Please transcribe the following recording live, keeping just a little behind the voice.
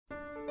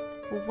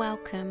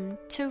Welcome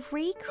to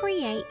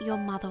Recreate Your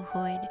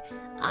Motherhood.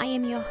 I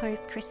am your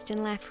host, Kristen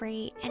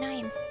Laffrey, and I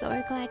am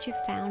so glad you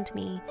found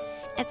me.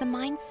 As a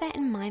mindset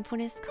and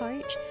mindfulness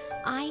coach,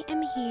 I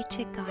am here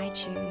to guide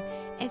you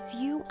as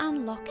you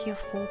unlock your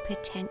full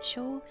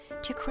potential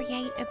to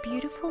create a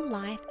beautiful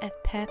life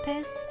of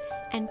purpose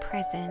and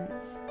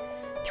presence.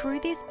 Through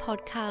this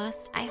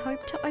podcast, I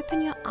hope to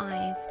open your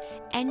eyes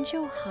and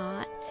your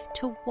heart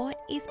to what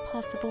is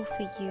possible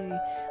for you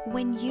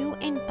when you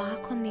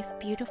embark on this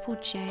beautiful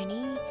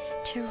journey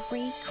to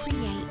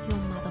recreate your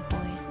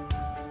motherhood.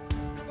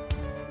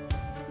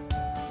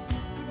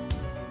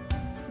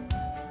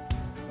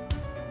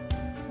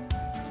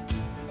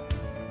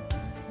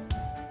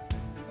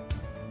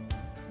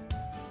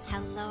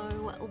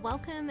 Hello,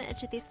 welcome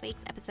to this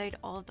week's episode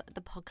of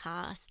the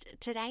podcast.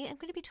 Today I'm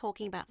going to be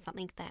talking about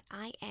something that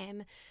I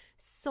am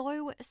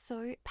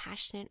so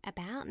passionate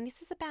about, and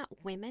this is about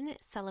women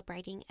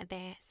celebrating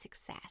their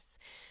success.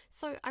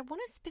 So I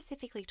want to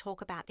specifically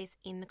talk about this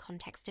in the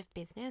context of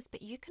business,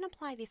 but you can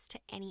apply this to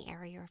any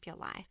area of your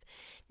life.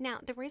 Now,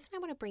 the reason I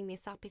want to bring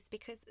this up is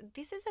because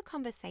this is a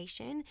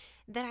conversation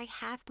that I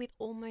have with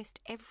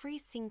almost every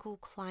single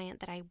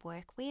client that I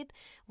work with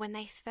when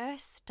they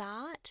first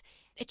start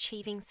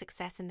achieving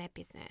success in their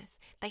business.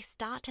 They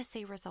start to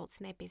see results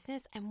in their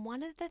business, and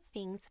one of the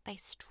things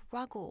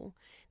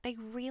they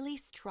really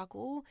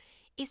struggle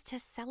is to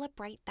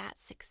celebrate that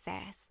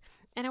success.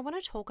 And I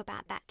want to talk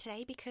about that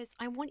today because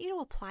I want you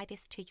to apply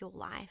this to your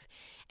life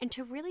and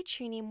to really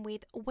tune in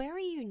with where are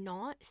you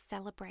not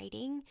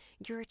celebrating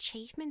your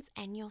achievements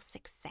and your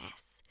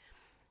success.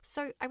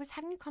 So I was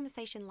having a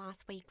conversation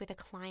last week with a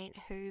client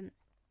who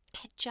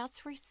had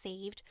just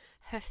received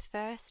her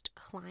first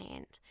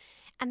client.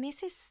 And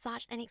this is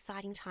such an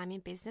exciting time in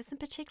business, and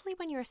particularly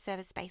when you're a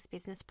service-based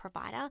business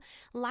provider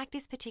like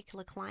this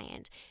particular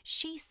client.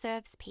 She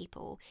serves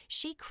people.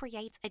 She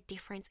creates a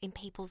difference in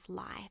people's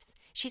lives.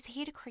 She's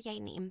here to create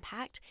an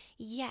impact,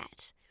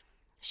 yet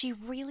she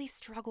really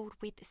struggled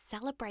with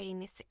celebrating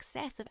this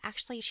success of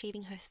actually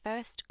achieving her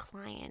first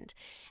client.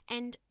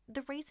 And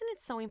the reason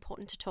it's so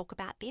important to talk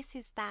about this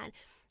is that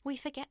we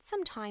forget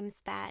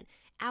sometimes that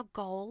our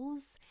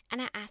goals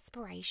and our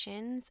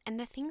aspirations and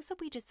the things that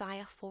we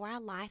desire for our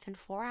life and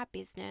for our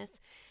business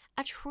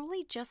are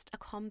truly just a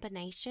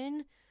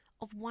combination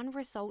of one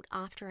result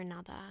after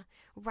another,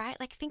 right?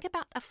 Like think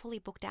about a fully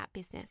booked out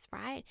business,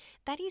 right?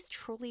 That is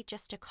truly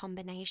just a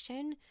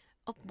combination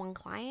of one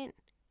client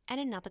and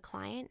another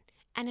client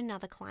and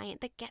another client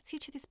that gets you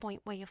to this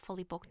point where you're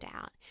fully booked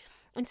out.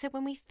 And so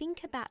when we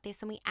think about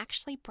this and we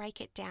actually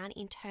break it down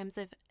in terms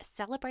of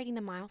celebrating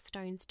the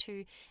milestones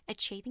to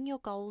achieving your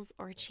goals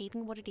or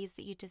achieving what it is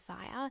that you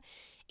desire,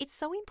 it's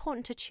so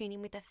important to tune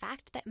in with the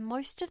fact that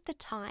most of the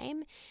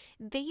time,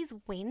 these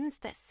wins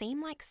that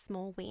seem like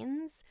small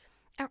wins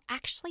are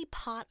actually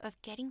part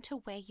of getting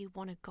to where you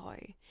want to go.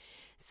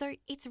 So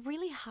it's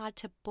really hard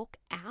to book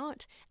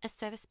out a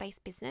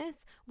service-based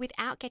business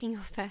without getting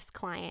your first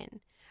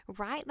client,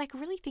 right? Like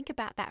really think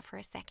about that for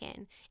a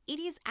second. It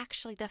is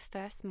actually the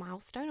first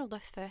milestone or the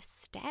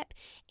first step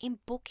in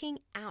booking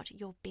out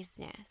your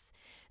business.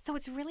 So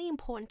it's really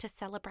important to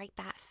celebrate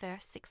that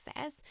first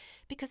success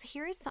because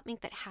here is something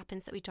that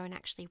happens that we don't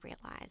actually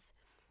realize.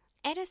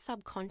 At a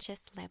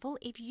subconscious level,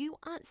 if you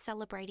aren't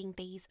celebrating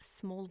these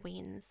small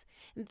wins,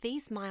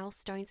 these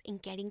milestones in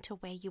getting to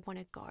where you want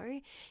to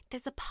go,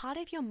 there's a part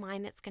of your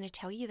mind that's going to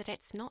tell you that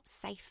it's not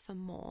safe for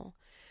more,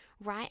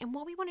 right? And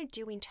what we want to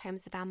do in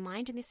terms of our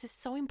mind, and this is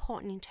so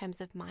important in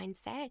terms of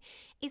mindset,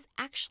 is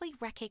actually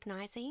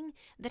recognizing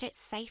that it's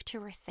safe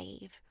to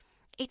receive.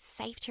 It's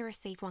safe to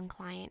receive one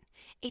client.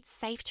 It's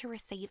safe to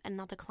receive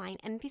another client.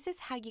 And this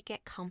is how you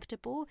get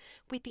comfortable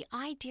with the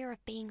idea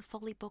of being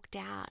fully booked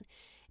out.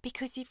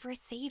 Because you've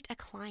received a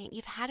client,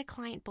 you've had a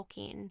client book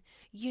in,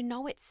 you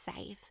know it's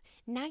safe.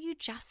 Now you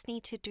just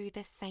need to do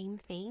the same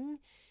thing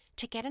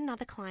to get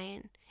another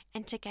client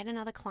and to get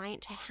another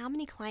client to how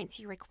many clients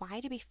you require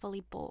to be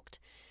fully booked.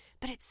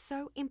 But it's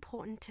so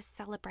important to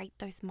celebrate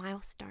those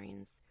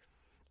milestones.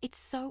 It's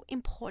so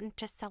important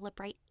to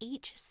celebrate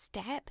each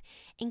step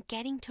in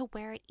getting to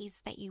where it is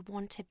that you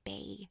want to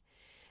be.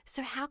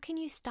 So how can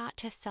you start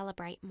to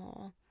celebrate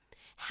more?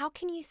 How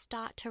can you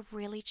start to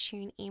really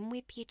tune in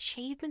with the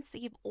achievements that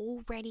you've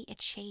already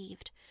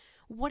achieved?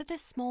 What are the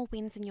small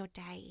wins in your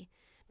day?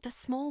 The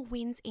small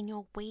wins in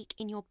your week,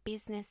 in your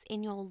business,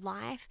 in your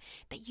life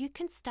that you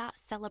can start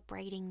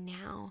celebrating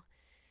now?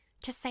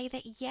 To say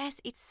that yes,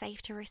 it's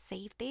safe to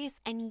receive this,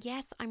 and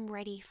yes, I'm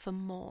ready for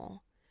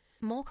more.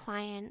 More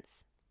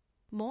clients,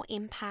 more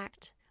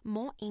impact,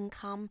 more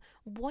income.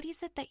 What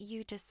is it that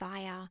you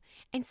desire?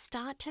 And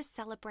start to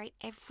celebrate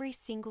every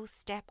single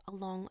step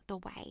along the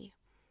way.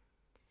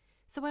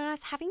 So when I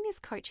was having this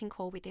coaching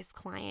call with this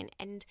client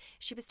and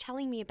she was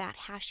telling me about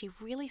how she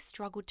really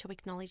struggled to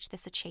acknowledge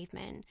this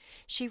achievement,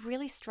 she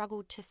really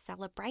struggled to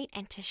celebrate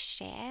and to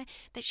share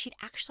that she'd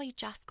actually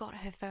just got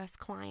her first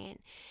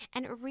client.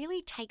 And it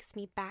really takes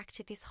me back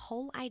to this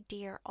whole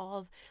idea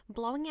of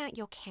blowing out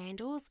your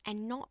candles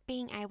and not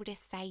being able to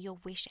say your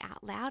wish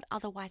out loud,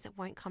 otherwise it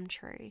won't come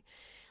true.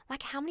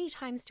 Like, how many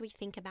times do we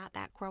think about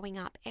that growing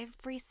up?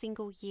 Every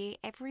single year,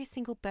 every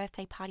single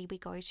birthday party we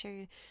go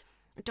to,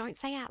 don't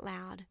say out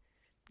loud,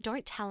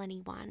 don't tell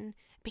anyone,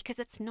 because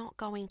it's not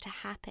going to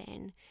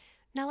happen.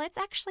 Now, let's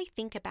actually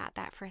think about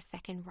that for a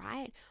second,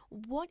 right?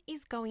 What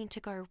is going to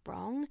go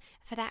wrong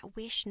for that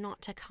wish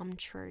not to come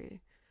true,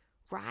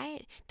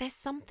 right? There's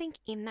something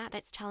in that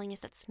that's telling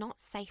us it's not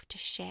safe to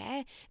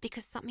share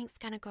because something's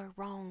going to go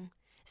wrong.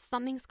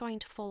 Something's going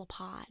to fall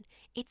apart.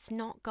 It's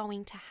not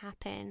going to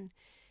happen.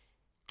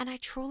 And I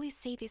truly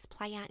see this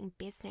play out in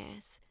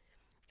business.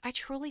 I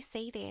truly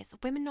see this.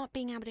 Women not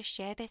being able to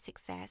share their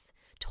success,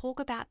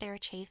 talk about their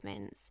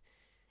achievements,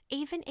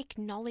 even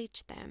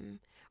acknowledge them,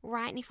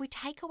 right? And if we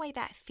take away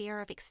that fear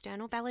of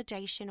external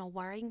validation or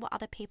worrying what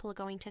other people are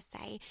going to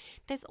say,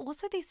 there's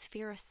also this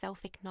fear of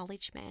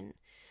self-acknowledgement.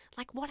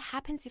 Like, what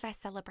happens if I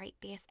celebrate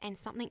this and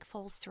something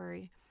falls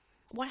through?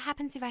 What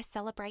happens if I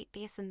celebrate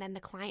this and then the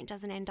client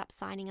doesn't end up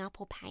signing up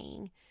or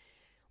paying?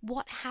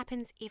 What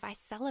happens if I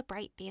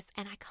celebrate this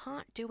and I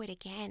can't do it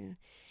again?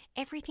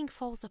 Everything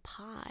falls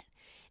apart.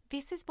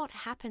 This is what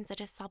happens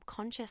at a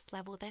subconscious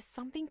level. There's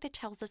something that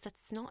tells us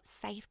it's not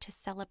safe to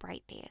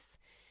celebrate this.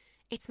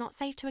 It's not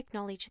safe to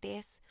acknowledge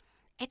this.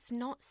 It's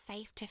not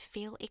safe to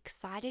feel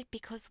excited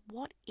because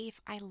what if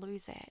I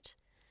lose it?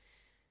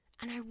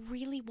 And I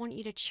really want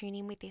you to tune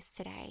in with this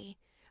today.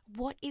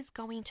 What is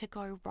going to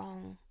go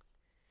wrong?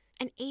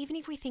 And even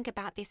if we think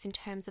about this in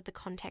terms of the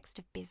context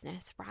of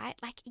business, right?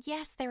 Like,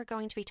 yes, there are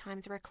going to be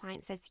times where a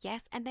client says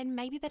yes, and then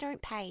maybe they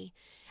don't pay.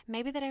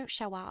 Maybe they don't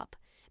show up.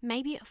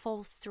 Maybe it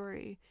falls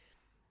through.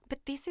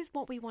 But this is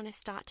what we want to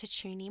start to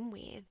tune in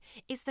with,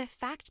 is the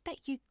fact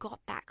that you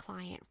got that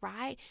client,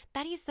 right?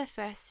 That is the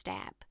first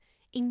step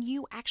in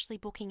you actually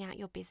booking out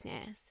your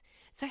business.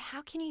 So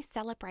how can you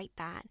celebrate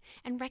that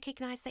and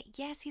recognize that,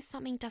 yes, if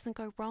something doesn't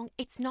go wrong,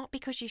 it's not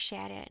because you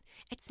shared it.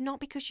 It's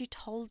not because you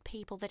told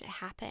people that it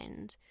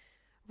happened,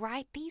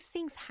 right? These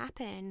things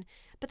happen.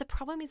 But the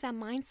problem is our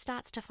mind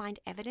starts to find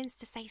evidence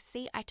to say,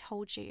 see, I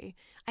told you.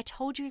 I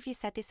told you if you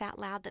said this out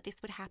loud that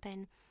this would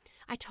happen.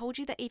 I told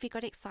you that if you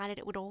got excited,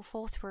 it would all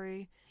fall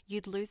through.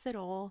 You'd lose it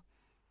all.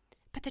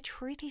 But the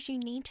truth is you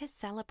need to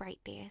celebrate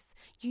this.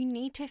 You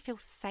need to feel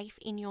safe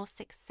in your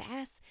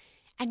success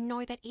and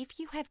know that if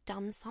you have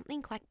done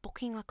something like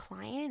booking a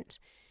client,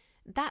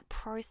 that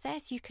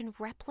process you can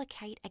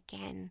replicate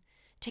again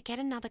to get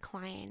another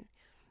client.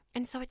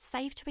 And so it's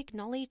safe to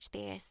acknowledge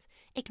this.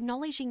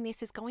 Acknowledging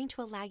this is going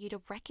to allow you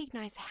to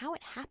recognize how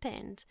it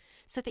happened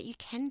so that you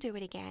can do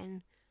it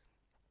again.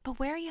 But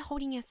where are you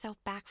holding yourself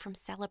back from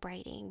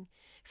celebrating,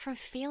 from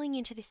feeling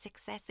into the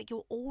success that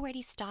you're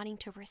already starting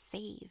to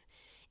receive?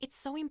 It's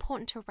so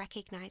important to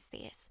recognize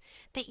this,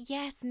 that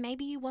yes,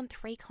 maybe you want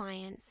 3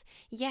 clients.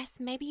 Yes,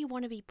 maybe you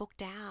want to be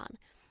booked out.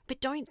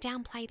 But don't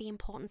downplay the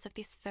importance of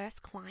this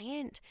first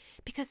client,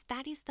 because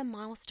that is the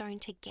milestone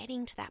to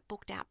getting to that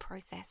booked out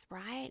process,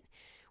 right?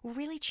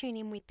 Really tune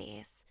in with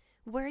this.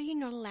 Where are you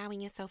not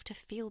allowing yourself to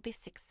feel this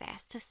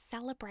success, to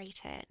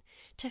celebrate it,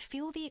 to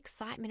feel the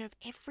excitement of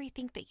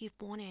everything that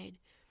you've wanted?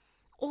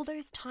 All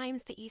those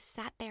times that you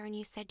sat there and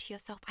you said to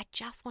yourself, I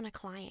just want a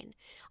client.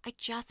 I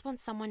just want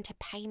someone to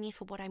pay me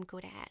for what I'm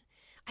good at.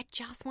 I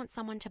just want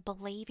someone to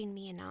believe in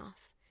me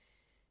enough.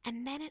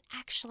 And then it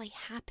actually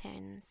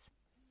happens.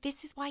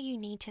 This is why you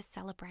need to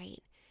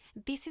celebrate.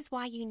 This is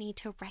why you need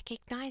to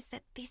recognize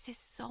that this is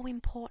so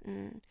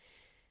important.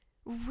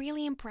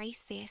 Really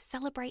embrace this.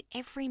 Celebrate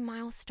every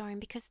milestone,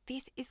 because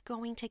this is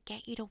going to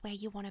get you to where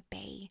you want to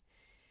be.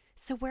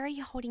 So where are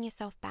you holding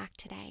yourself back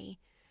today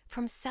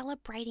from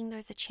celebrating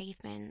those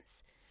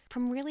achievements,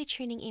 from really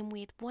tuning in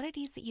with what it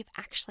is that you've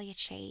actually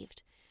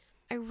achieved?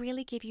 I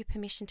really give you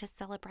permission to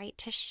celebrate,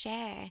 to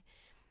share.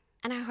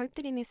 And I hope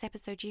that in this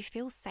episode you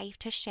feel safe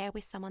to share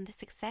with someone the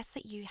success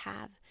that you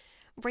have.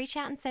 Reach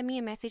out and send me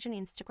a message on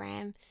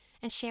Instagram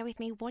and share with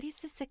me what is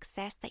the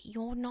success that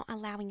you're not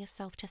allowing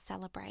yourself to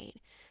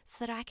celebrate, so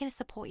that I can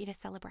support you to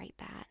celebrate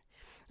that.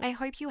 I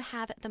hope you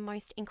have the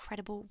most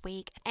incredible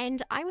week,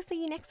 and I will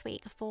see you next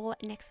week for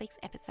next week's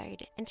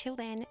episode. Until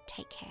then,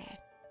 take care.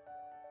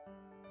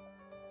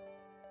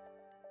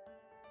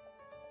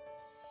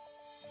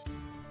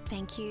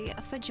 Thank you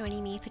for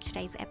joining me for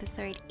today's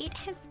episode. It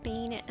has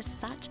been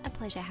such a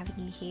pleasure having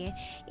you here.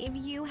 If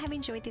you have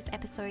enjoyed this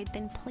episode,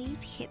 then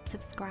please hit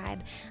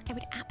subscribe. I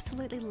would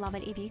absolutely love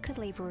it if you could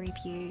leave a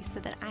review so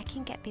that I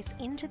can get this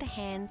into the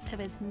hands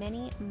of as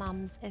many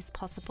mums as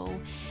possible.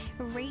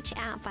 Reach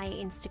out via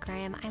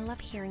Instagram. I love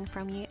hearing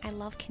from you. I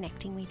love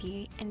connecting with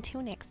you.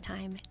 Until next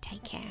time,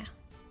 take care.